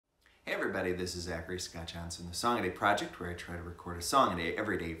Hey everybody, this is Zachary Scot, the Song a Day Project, where I try to record a song a day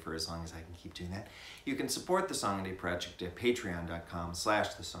every day for as long as I can keep doing that. You can support the Song a Day Project at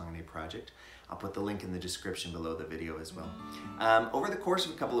patreon.com/thesongadayproject. I'll put the link in the description below the video as well. Over the course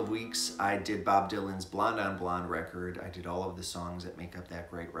of a couple of weeks, I did Bob Dylan's Blonde on Blonde record. I did all of the songs that make up that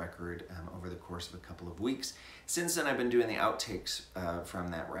great record over the course of a couple of weeks. Since then, I've been doing the outtakes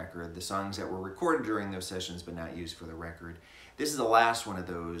from that record, the songs that were recorded during those sessions but not used for the record. This is the last one of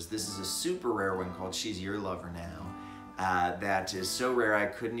those. This is a super rare one called She's Your Lover Now. That is so rare I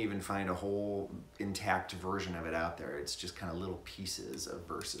couldn't even find a whole intact version of it out there. It's just kind of little pieces of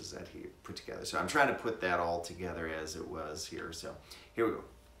verses that he put together. So I'm trying to put that all together as it was here. So here we go.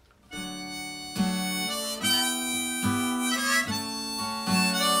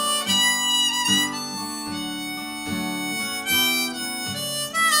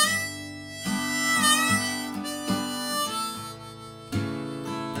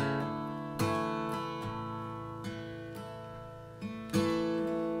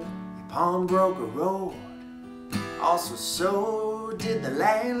 Pawnbroker road, also so did the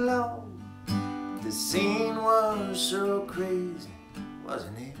landlord. The scene was so crazy,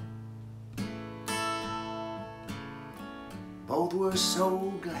 wasn't it? Both were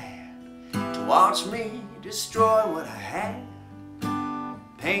so glad to watch me destroy what I had.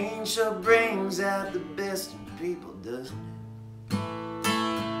 Pain sure brings out the best in people, doesn't it?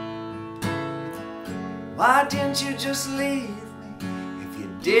 Why didn't you just leave?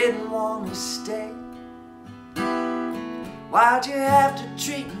 Didn't want to stay. Why'd you have to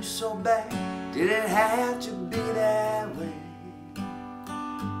treat me so bad? Did it have to be that way?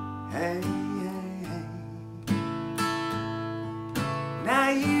 Hey, hey, hey. Now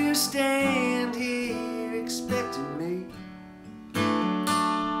you stand here expecting me to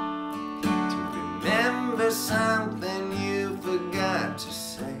remember something you forgot to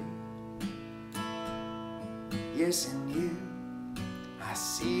say. Yes, and you, I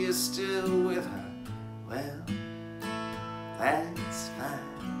see you're still with her. Well, that's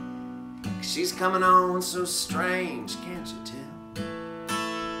fine, 'cause she's coming on so strange, can't you tell?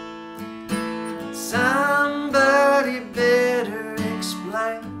 Somebody better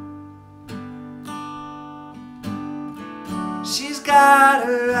explain. She's got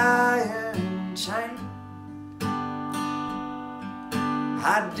her iron chain.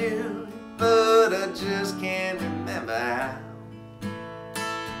 I do, but I just can't remember how.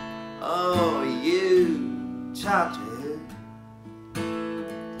 Oh, you talk to her.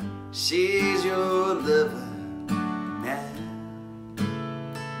 She's your lover now.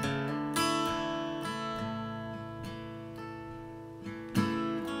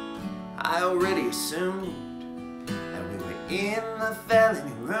 I already assumed that we were in the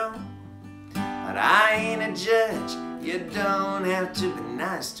felony room, but I ain't a judge. You don't have to be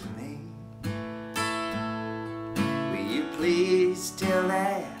nice to me. Will you please tell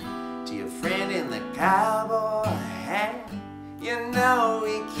that to your friend in the cowboy hat? You know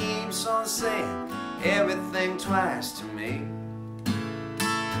he keeps on saying everything twice to me.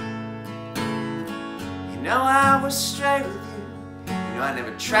 You know I was straight with you. You know I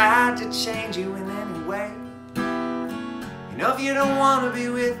never tried to change you in any way. You know if you don't want to be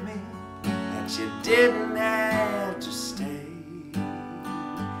with me, that you didn't have to stay.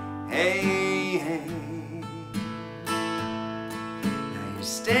 Hey, hey. Now you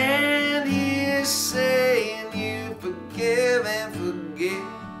stand here saying you forgive and forget.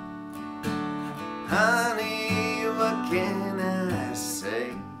 Honey, what can I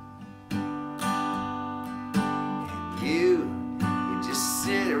say? And you just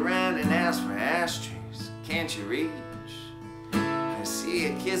sit around and ask for ashtrays. Can't you reach? I see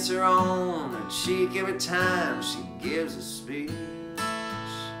you kiss her on her cheek every time she gives a speech.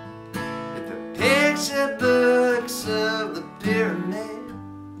 With the picture books of the pyramid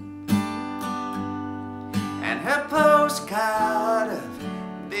and her postcard of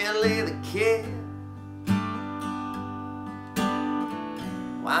Billy the Kid.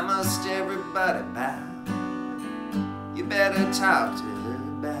 Why must everybody bow? You better talk to her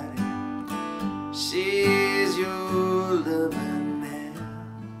about it. She's your lover now.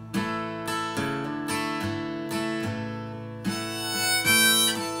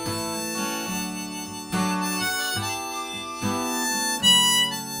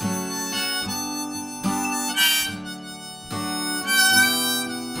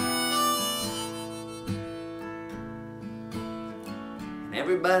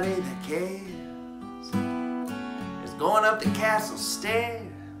 Everybody that cares is going up the castle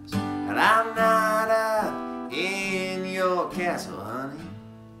stairs, but I'm not up in your castle, honey.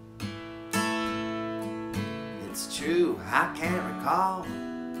 It's true, I can't recall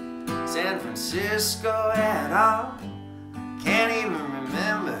San Francisco at all. Can't even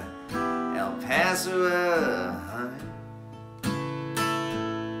remember El Paso, honey.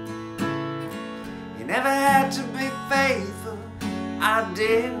 You never had to be faithful, I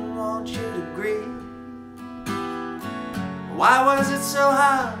didn't want you to grieve. Why was it so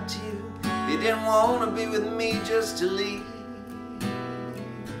hard to you if you didn't want to be with me just to leave?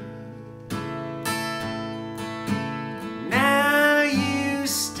 Now you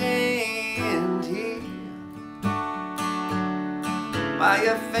stand here while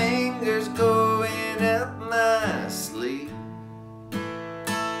your fingers going up my sleeve.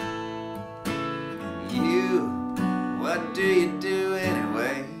 And you, what do you do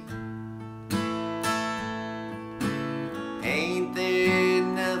anyway? Ain't there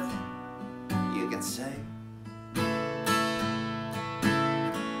nothing you can say?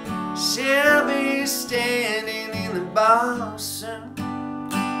 She'll be standing in the bar soon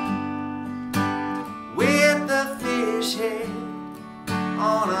with the fish head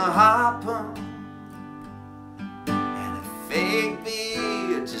on a harpoon and a fake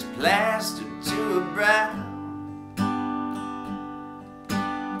beard just plastered to her brow.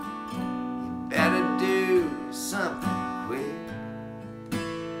 You better do something quick.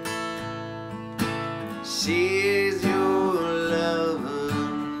 She's your lover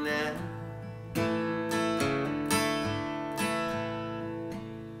now.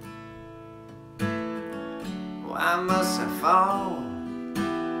 Why must I fall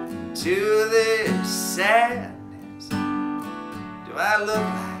to this sadness? Do I look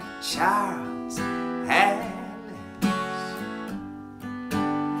like Charles Atlas?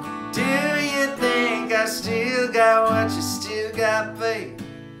 Do you think I still got what you still got, babe?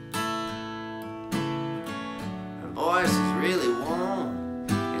 Her voice is really warm,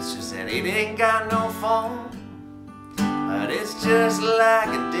 it's just that it ain't got no phone. But it's just like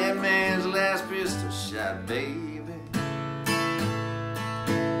a dead man's last pistol shot, baby.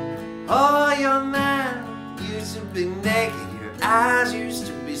 Oh, your mind used to be naked, your eyes used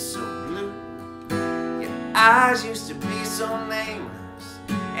to be so blue, your eyes used to be so nameless,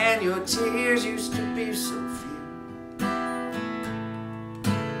 and your tears used to be so few.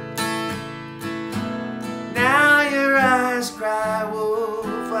 Now your eyes cry wolf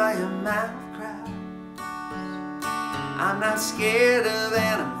while your mouth cries. I'm not scared of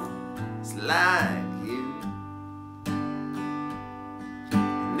animals like you.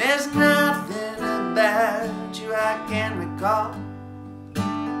 And there's nothing about you I can recall.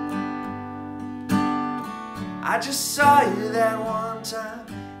 I just saw you that one time,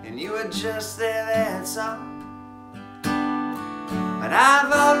 and you were just there, that's all. But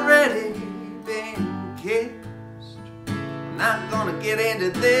I've already been kissed. I'm not gonna get into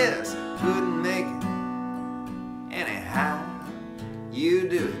this, couldn't make it anyhow. You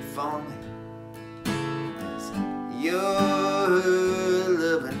do it for me. You're